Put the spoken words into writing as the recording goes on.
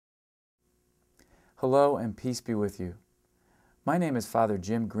Hello and peace be with you. My name is Father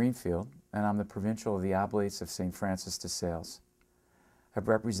Jim Greenfield, and I'm the Provincial of the Oblates of St. Francis de Sales. I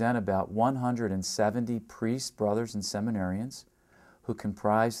represent about 170 priests, brothers, and seminarians who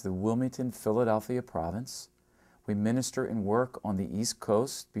comprise the Wilmington, Philadelphia province. We minister and work on the East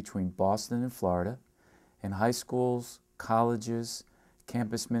Coast between Boston and Florida, in high schools, colleges,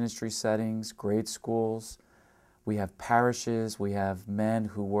 campus ministry settings, grade schools. We have parishes, we have men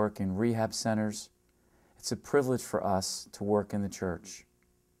who work in rehab centers. It's a privilege for us to work in the church.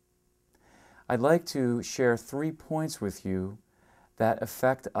 I'd like to share 3 points with you that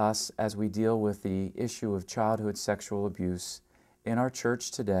affect us as we deal with the issue of childhood sexual abuse in our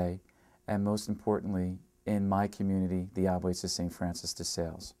church today, and most importantly, in my community, the Oblates of St. Francis de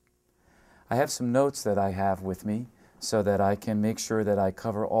Sales. I have some notes that I have with me so that I can make sure that I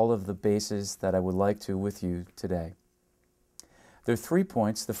cover all of the bases that I would like to with you today. There are 3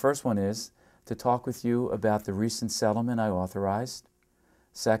 points. The first one is to talk with you about the recent settlement I authorized.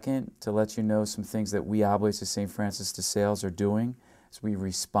 Second, to let you know some things that we Oblates of St. Francis de Sales are doing as we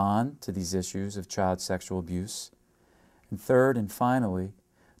respond to these issues of child sexual abuse. And third and finally,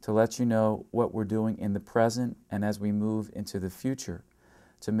 to let you know what we're doing in the present and as we move into the future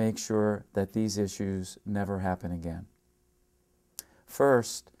to make sure that these issues never happen again.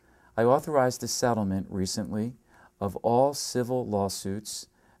 First, I authorized a settlement recently of all civil lawsuits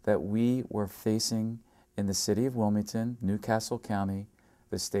that we were facing in the city of Wilmington, Newcastle County,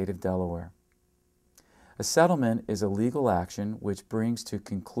 the state of Delaware. A settlement is a legal action which brings to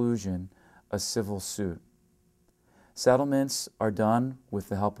conclusion a civil suit. Settlements are done with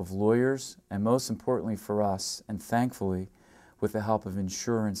the help of lawyers and, most importantly for us, and thankfully, with the help of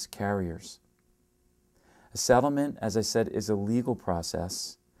insurance carriers. A settlement, as I said, is a legal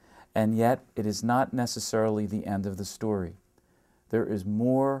process, and yet it is not necessarily the end of the story. There is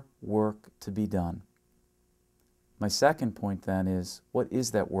more work to be done. My second point then is, what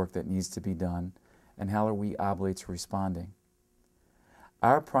is that work that needs to be done, and how are we Oblates responding?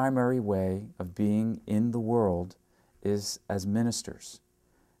 Our primary way of being in the world is as ministers,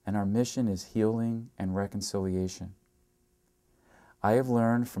 and our mission is healing and reconciliation. I have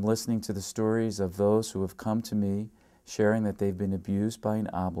learned from listening to the stories of those who have come to me sharing that they've been abused by an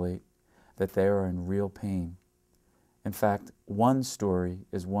oblate, that they are in real pain. In fact, one story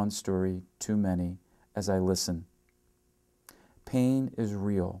is one story too many as I listen. Pain is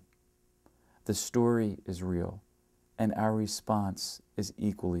real. The story is real. And our response is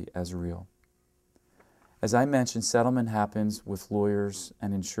equally as real. As I mentioned, settlement happens with lawyers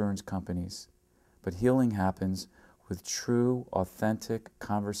and insurance companies, but healing happens with true, authentic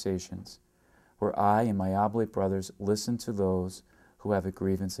conversations where I and my oblate brothers listen to those who have a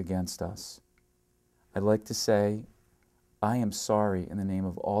grievance against us. I'd like to say, I am sorry in the name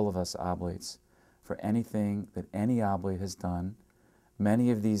of all of us Oblates for anything that any oblate has done.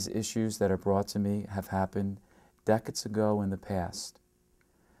 Many of these issues that are brought to me have happened decades ago in the past.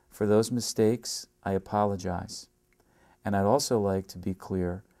 For those mistakes, I apologize. And I'd also like to be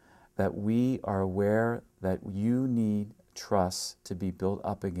clear that we are aware that you need trust to be built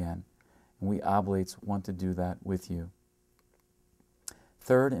up again, and we Oblates want to do that with you.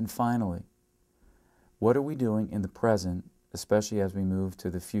 Third and finally, what are we doing in the present, especially as we move to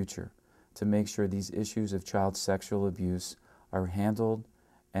the future, to make sure these issues of child sexual abuse are handled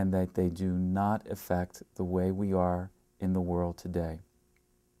and that they do not affect the way we are in the world today?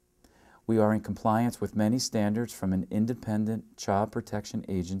 We are in compliance with many standards from an independent child protection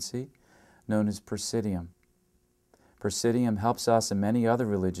agency known as Presidium. Presidium helps us and many other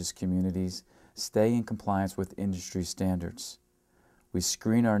religious communities stay in compliance with industry standards. We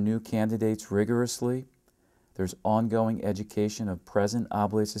screen our new candidates rigorously. There's ongoing education of present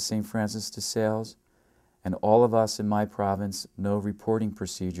Oblates of St. Francis de Sales, and all of us in my province know reporting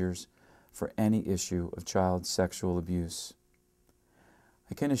procedures for any issue of child sexual abuse.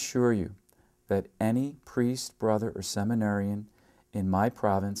 I can assure you that any priest, brother, or seminarian in my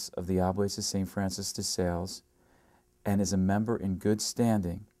province of the Oblates of St. Francis de Sales and is a member in good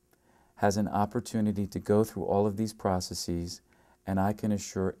standing has an opportunity to go through all of these processes, and I can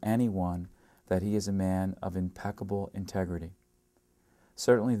assure anyone that he is a man of impeccable integrity.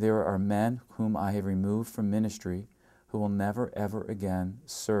 Certainly there are men whom I have removed from ministry who will never ever again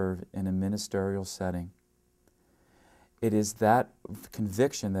serve in a ministerial setting. It is that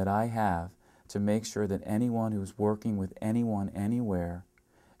conviction that I have to make sure that anyone who's working with anyone anywhere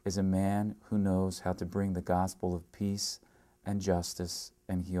is a man who knows how to bring the gospel of peace and justice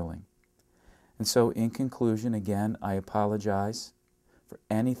and healing. And so in conclusion, again, I apologize for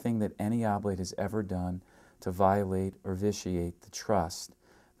anything that any oblate has ever done to violate or vitiate the trust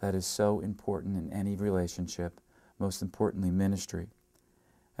that is so important in any relationship, most importantly ministry.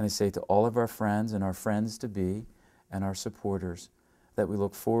 And I say to all of our friends and our friends-to-be and our supporters that we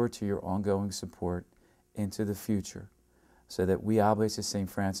look forward to your ongoing support into the future so that we, Oblates of St.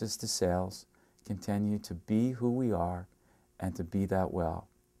 Francis de Sales, continue to be who we are and to be that well.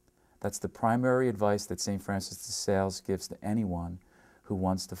 That's the primary advice that St. Francis de Sales gives to anyone who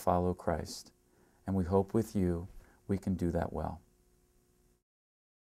wants to follow Christ. And we hope with you we can do that well.